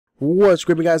What's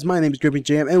gripping, guys? My name is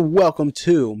Grapingjam and welcome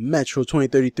to Metro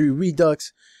 2033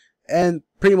 Redux and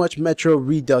pretty much Metro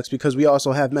Redux, because we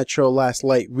also have Metro Last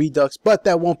Light Redux, but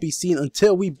that won't be seen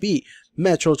until we beat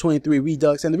Metro 23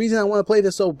 Redux. And the reason I want to play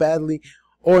this so badly,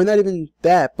 or not even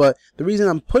that, but the reason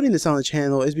I'm putting this on the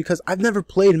channel is because I've never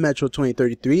played Metro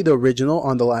 2033, the original,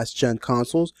 on the last gen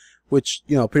consoles, which,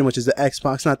 you know, pretty much is the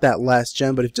Xbox, not that last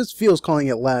gen, but it just feels calling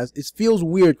it last. It feels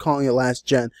weird calling it last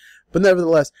gen, but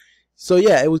nevertheless. So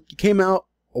yeah, it came out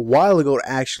a while ago.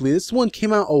 Actually, this one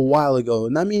came out a while ago,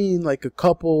 and I mean like a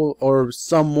couple or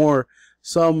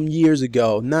some years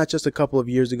ago, not just a couple of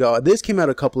years ago. This came out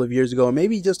a couple of years ago,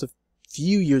 maybe just a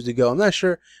few years ago. I'm not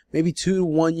sure, maybe 2 to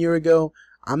 1 year ago.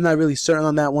 I'm not really certain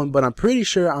on that one, but I'm pretty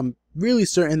sure, I'm really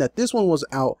certain that this one was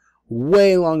out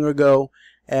way longer ago.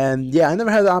 And yeah, I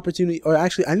never had the opportunity, or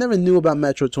actually I never knew about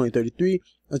Metro 2033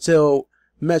 until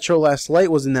Metro Last Light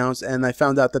was announced, and I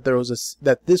found out that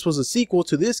this was a sequel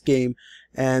to this game.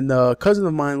 And a cousin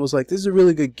of mine was like, "This is a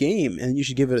really good game, and you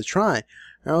should give it a try."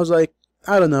 And I was like,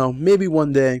 "I don't know, maybe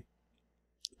one day."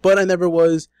 But I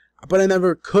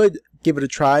never could give it a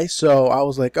try. So I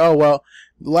was like, "Oh well."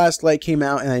 Last Light came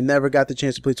out, and I never got the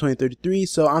chance to play 2033,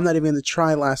 so I'm not even going to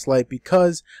try Last Light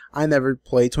because I never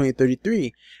played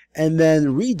 2033. And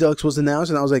then Redux was announced,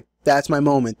 and I was like, that's my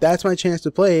moment. That's my chance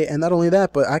to play it. And not only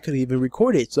that, but I could even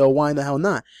record it, so why the hell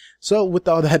not? So with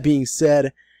all that being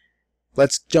said,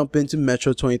 let's jump into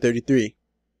Metro 2033.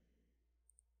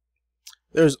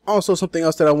 There's also something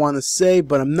else that I want to say,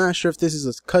 but I'm not sure if this is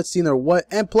a cutscene or what.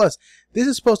 And plus, this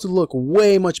is supposed to look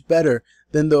way much better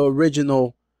than the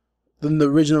original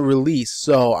release,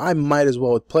 so I might as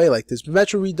well play like this.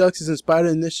 Metro Redux is inspired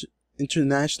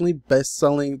internationally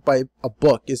best-selling by a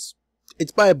book. It's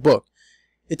by a book.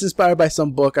 It's inspired by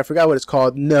some book. I forgot what it's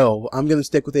called. No, I'm gonna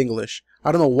stick with English.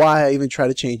 I don't know why I even try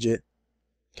to change it.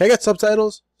 Can I get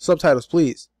subtitles? Subtitles,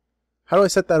 please. How do I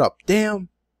set that up? Damn.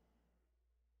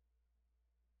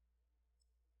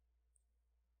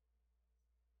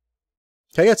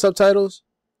 Can I get subtitles?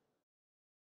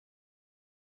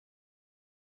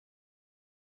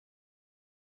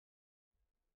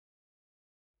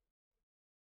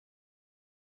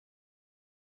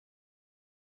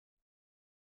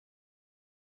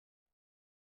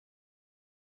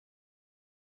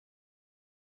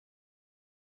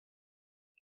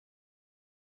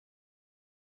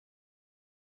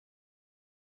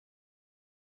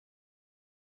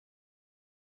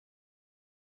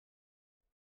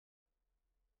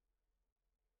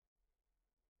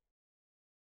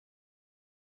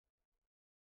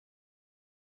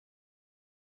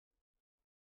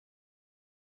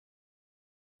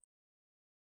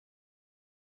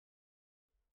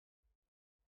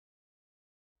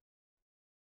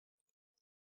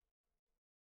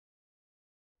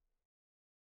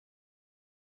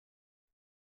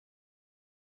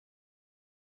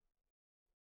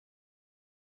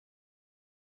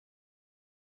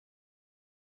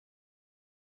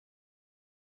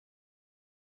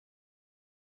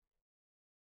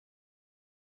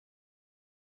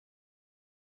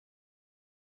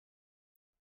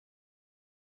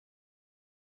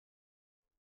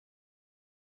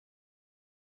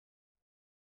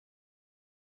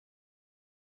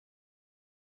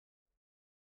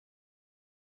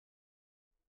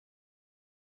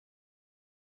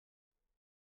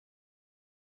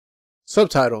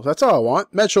 Subtitles. That's all I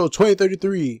want. Metro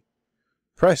 2033.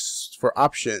 Press for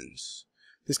options.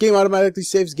 This game automatically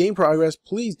saves game progress.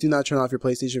 Please do not turn off your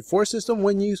PlayStation 4 system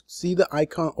when you see the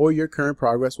icon, or your current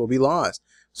progress will be lost.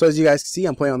 So as you guys can see,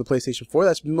 I'm playing on the PlayStation 4.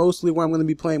 That's mostly where I'm going to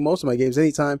be playing most of my games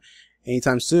anytime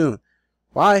soon.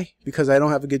 Why? Because I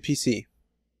don't have a good PC.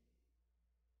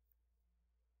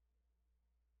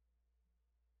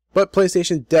 But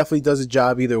PlayStation definitely does a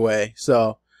job either way,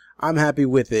 so I'm happy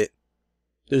with it.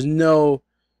 There's no,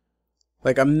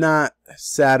 like, I'm not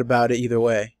sad about it either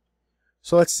way.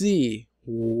 So let's see.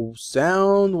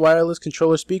 Sound, wireless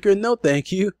controller speaker, no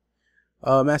thank you.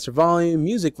 Master volume,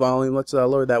 music volume, let's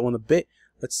lower that one a bit.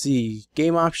 Let's see.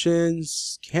 Game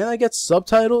options. Can I get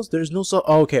subtitles? There's no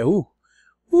oh, okay, ooh.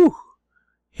 Ooh.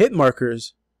 Hit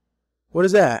markers. What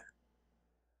is that?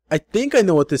 I think I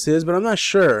know what this is, but I'm not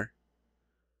sure.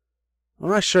 I'm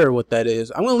not sure what that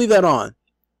is. I'm going to leave that on.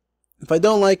 If I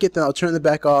don't like it, then I'll turn it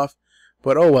back off.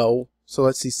 But oh well. So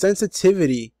let's see.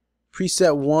 Sensitivity.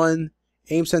 Preset 1.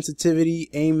 Aim sensitivity.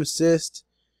 Aim assist.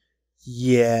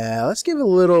 Yeah. Let's give a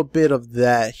little bit of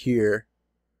that here.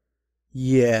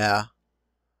 Yeah.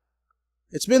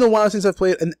 It's been a while since I've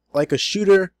played like a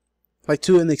shooter. Like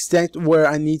to an extent where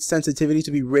I need sensitivity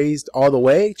to be raised all the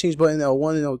way. Change button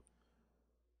L1 and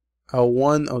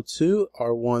L1, L2,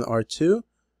 R1, R2.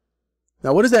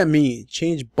 Now what does that mean?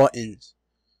 Change buttons.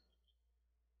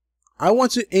 I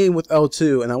want to aim with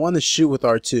L2 and I want to shoot with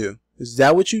R2. Is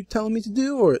that what you're telling me to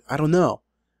do, or I don't know?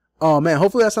 Oh man,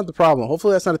 hopefully that's not the problem.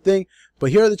 Hopefully that's not a thing.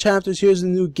 But here are the chapters, here's the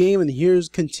new game, and here's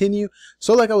continue.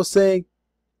 So like I was saying,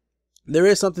 there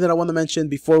is something that I want to mention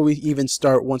before we even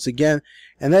start once again,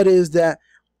 and that is that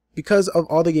because of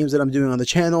all the games that I'm doing on the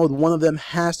channel, one of them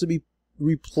has to be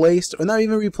replaced, or not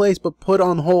even replaced, but put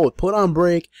on hold, put on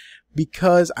break,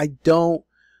 because I don't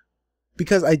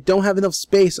have enough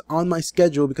space on my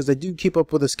schedule, because I do keep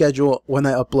up with a schedule when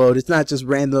I upload. It's not just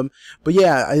random. But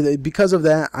yeah, because of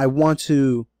that, I want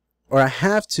to, or I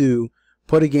have to,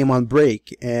 put a game on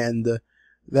break, and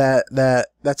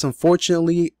that's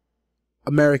unfortunately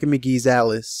American McGee's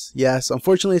Alice. Yes,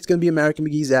 unfortunately it's going to be American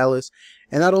McGee's Alice.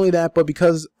 And not only that, but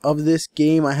because of this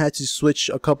game, I had to switch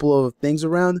a couple of things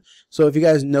around. So if you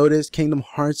guys noticed, Kingdom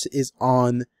Hearts has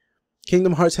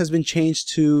been changed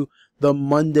to the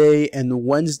Monday and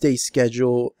Wednesday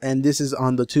schedule, and this is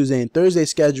on the Tuesday and Thursday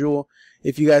schedule.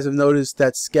 If you guys have noticed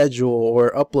that schedule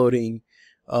or uploading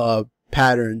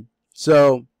pattern.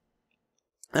 So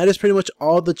that is pretty much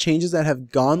all the changes that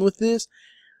have gone with this.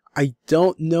 I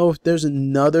don't know if there's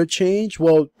another change.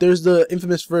 Well, there's the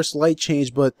Infamous First Light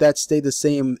change, but that stayed the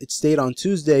same. It stayed on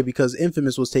Tuesday because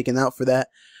Infamous was taken out for that.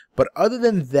 But other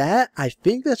than that, I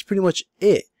think that's pretty much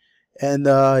it. And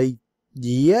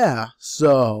yeah,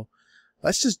 so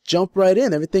let's just jump right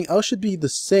in. Everything else should be the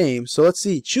same. So let's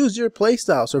see. Choose your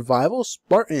playstyle. Survival,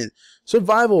 Spartan.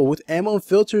 Survival with ammo and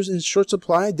filters in short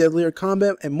supply, deadlier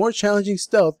combat, and more challenging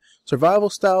stealth. Survival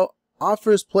style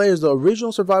offers players the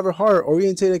original survivor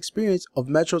horror-oriented experience of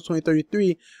Metro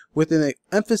 2033 with an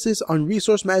emphasis on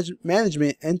resource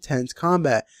management and tense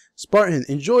combat. Spartan.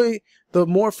 Enjoy the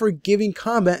more forgiving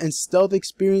combat and stealth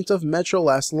experience of Metro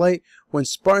Last Light when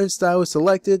Spartan style is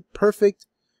selected. Perfect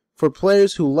for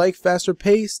players who like faster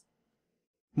paced,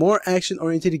 more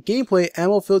action-oriented gameplay.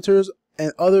 Ammo filters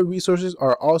and other resources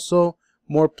are also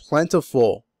more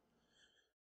plentiful.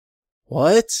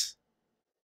 What?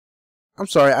 I'm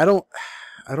sorry, I don't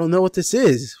know what this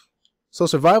is. So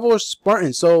survival or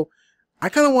Spartan. So I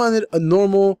kind of wanted a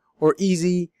normal or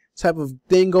easy type of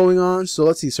thing going on. So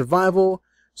let's see, survival.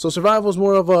 So survival is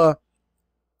more of a,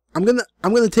 I'm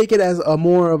gonna take it as a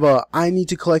more of a, I need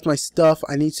to collect my stuff.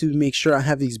 I need to make sure I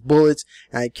have these bullets,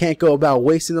 and I can't go about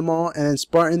wasting them all. And then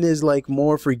Spartan is like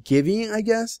more forgiving, I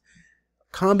guess.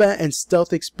 Combat and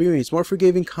stealth experience. More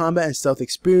forgiving combat and stealth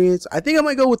experience. I think I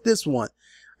might go with this one.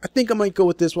 I'm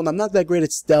not that great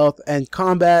at stealth, and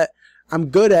combat I'm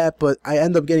good at, but I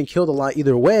end up getting killed a lot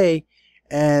either way.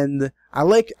 And I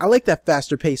like that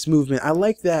faster paced movement. I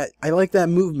like that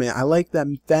movement. I like that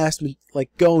fast,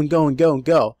 like go and go and go and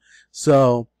go.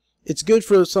 So it's good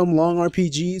for some long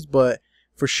RPGs, but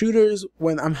for shooters,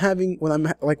 when I have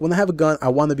a gun, I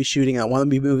want to be shooting. I want to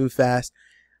be moving fast.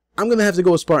 I'm gonna have to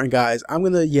go with Spartan, guys.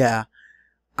 Yeah.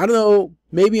 I don't know,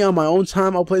 maybe on my own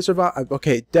time I'll play survival.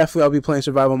 Okay, definitely I'll be playing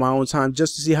survival on my own time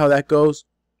just to see how that goes.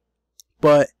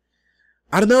 But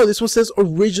I don't know, this one says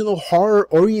original horror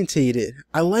orientated.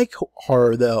 I like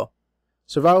horror though.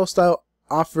 Survival style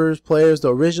offers players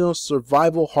the original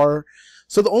survival horror.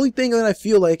 So the only thing that I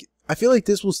feel like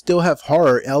this will still have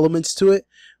horror elements to it,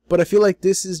 but I feel like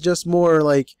this is just more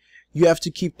like you have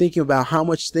to keep thinking about how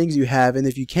much things you have, and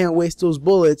if you can't waste those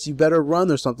bullets, you better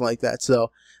run or something like that.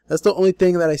 So that's the only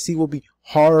thing that I see will be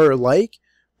horror-like.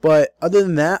 But other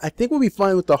than that, I think we'll be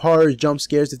fine with the horror jump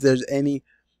scares if there's any.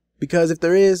 Because if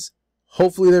there is,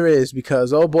 hopefully there is.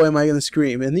 Because, oh boy, am I going to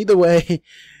scream. And either way,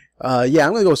 yeah,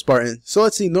 I'm going to go with Spartan. So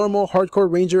let's see. Normal,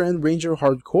 Hardcore, Ranger, and Ranger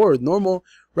Hardcore. Normal,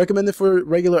 recommended for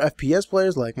regular FPS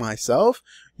players like myself.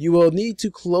 You will need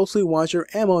to closely watch your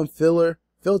ammo and filter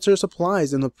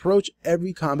supplies and approach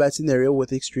every combat scenario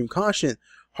with extreme caution.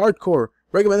 Hardcore,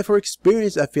 recommended for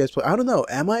experienced FPS players. I don't know,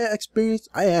 am I experienced?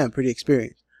 I am pretty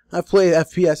experienced. I've played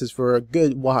FPSs for a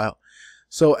good while.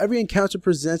 So every encounter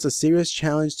presents a serious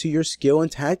challenge to your skill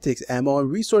and tactics. Ammo and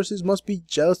resources must be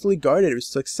jealously guarded.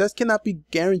 Success cannot be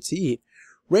guaranteed.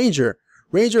 Ranger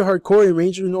Hardcore and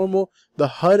Ranger Normal, the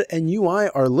HUD and UI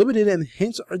are limited and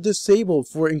hints are disabled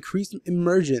for increased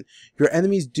immersion. Your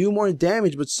enemies do more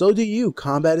damage, but so do you.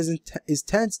 Combat is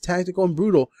tense, tactical, and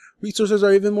brutal. Resources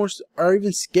are even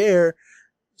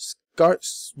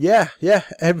scarce. Yeah,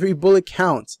 every bullet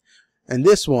counts. And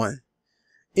this one,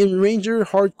 in Ranger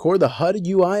Hardcore, the HUD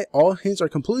UI, all hints are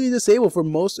completely disabled for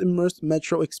most immersed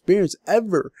Metro experience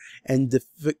ever, and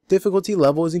difficulty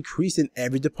level is increased in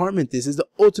every department. This is the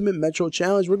ultimate Metro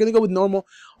challenge. We're gonna go with normal,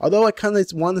 although I kind of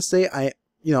want to say I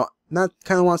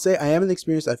am an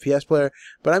experienced FPS player,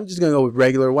 but I'm just gonna go with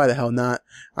regular. Why the hell not?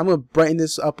 I'm gonna brighten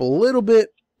this up a little bit.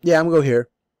 Yeah, I'm gonna go here.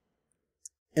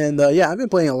 And yeah, I've been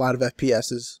playing a lot of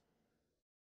FPSs.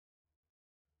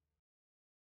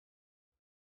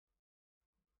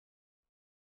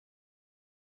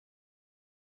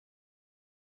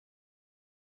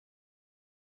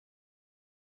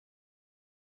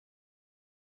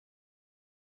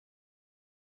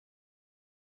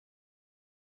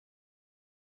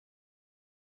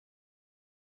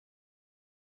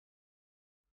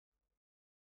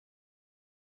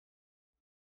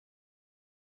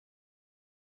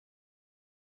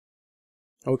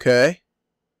 Okay.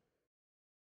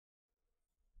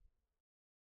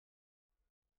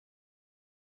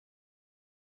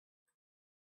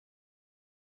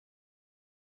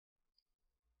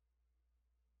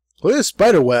 Look at this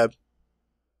spider web.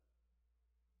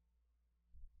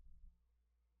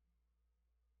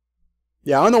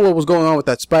 Yeah, I don't know what was going on with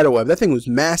that spider web. That thing was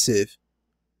massive.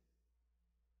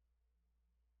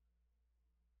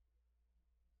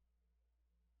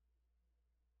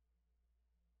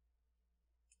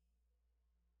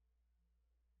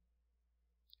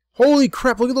 Holy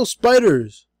crap, look at those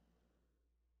spiders.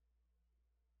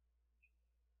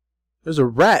 There's a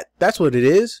rat. That's what it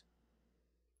is.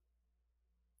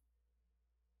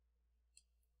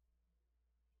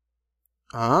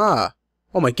 Ah.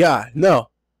 Oh my god, no.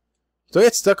 Do I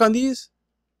get stuck on these?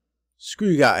 Screw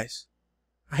you guys.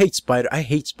 I hate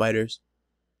spiders.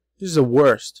 This is the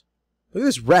worst. Look at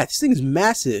this rat. This thing is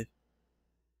massive.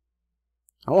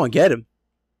 I want to get him.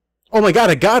 Oh my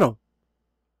god, I got him.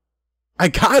 I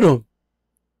got him.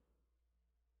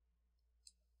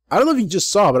 I don't know if you just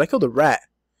saw, but I killed a rat.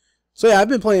 So yeah, I've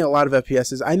been playing a lot of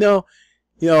FPSs. I know,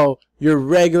 you know, your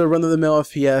regular run-of-the-mill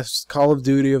FPS, Call of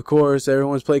Duty, of course.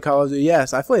 Everyone's played Call of Duty.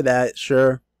 Yes, I play that,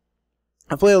 sure.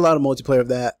 I played a lot of multiplayer of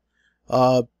that.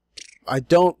 I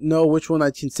don't know which one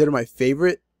I'd consider my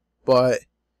favorite, but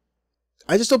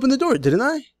I just opened the door, didn't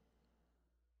I?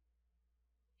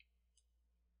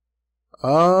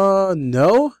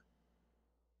 No?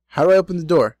 How do I open the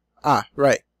door? Ah,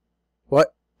 right.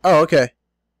 What? Oh, okay.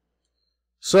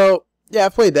 So, yeah, I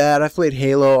played that. I played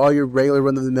Halo, all your regular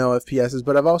run-of-the-mill FPSs,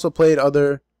 but I've also played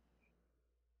other...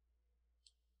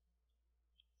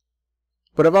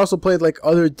 But I've also played, like,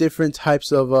 other different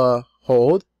types of,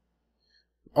 hold.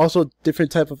 Also,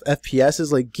 different type of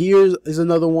FPSs, like Gears is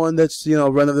another one that's, you know,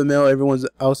 run-of-the-mill. Everyone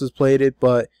else has played it,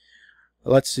 but...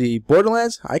 Let's see.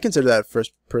 Borderlands? I consider that a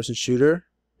first-person shooter.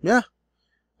 Yeah.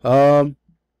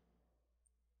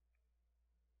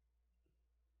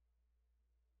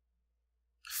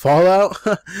 Fallout?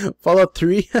 Fallout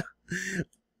 3?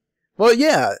 Well,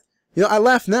 yeah. You know, I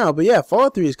laugh now, but yeah,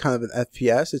 Fallout 3 is kind of an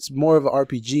FPS. It's more of an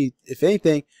RPG, if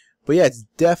anything. But yeah, it's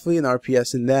definitely an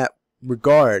RPS in that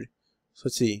regard. So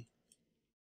let's see.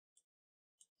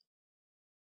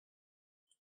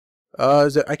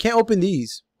 I can't open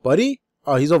these. Buddy?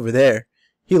 Oh, he's over there.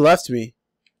 He left me.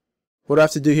 What do I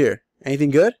have to do here? Anything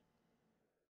good?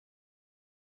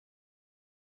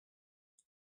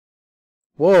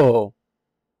 Whoa.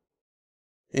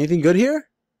 Anything good here?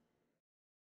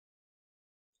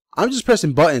 I'm just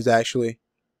pressing buttons, actually.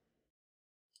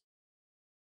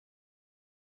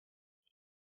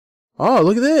 Oh,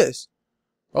 look at this.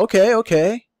 Okay,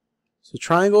 okay. So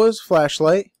triangle is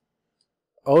flashlight.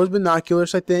 O is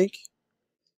binoculars, I think.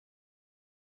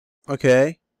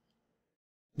 Okay.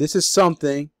 This is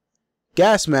something.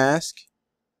 Gas mask.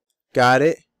 Got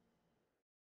it.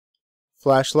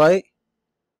 Flashlight.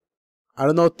 I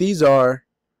don't know what these are,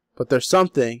 but there's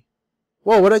something.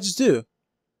 Whoa, what did I just do?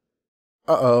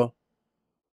 Uh-oh.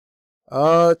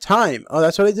 Time. Oh,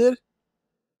 that's what I did?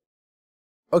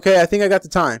 Okay, I think I got the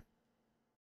time.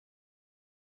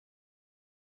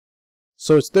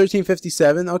 So it's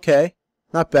 13:57. Okay.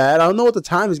 Not bad. I don't know what the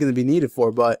time is going to be needed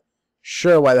for, but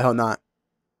sure, why the hell not?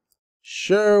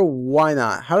 Sure, why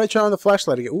not? How do I turn on the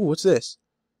flashlight again? Ooh, what's this?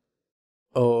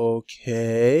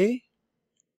 Okay.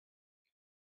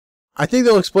 I think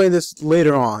they'll explain this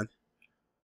later on.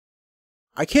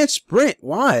 I can't sprint.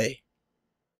 Why?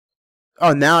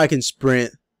 Oh, now I can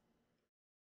sprint.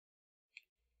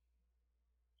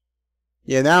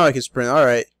 Yeah, now I can sprint.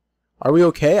 Alright. Are we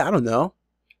okay? I don't know.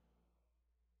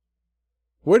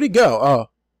 Where'd he go? Oh.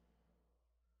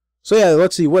 So yeah,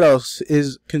 let's see. What else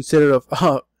is considered a...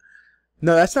 Oh.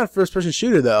 No, that's not a first-person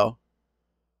shooter, though.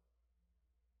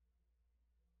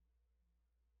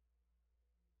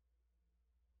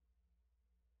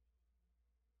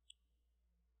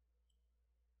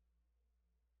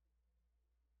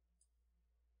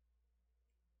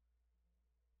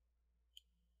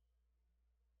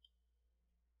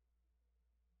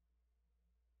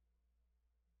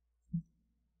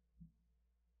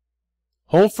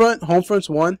 Homefront? Homefront's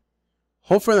one.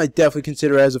 Homefront I definitely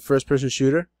consider as a first-person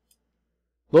shooter.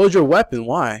 Load your weapon.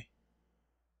 Why?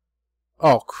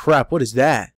 Oh crap, what is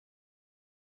that?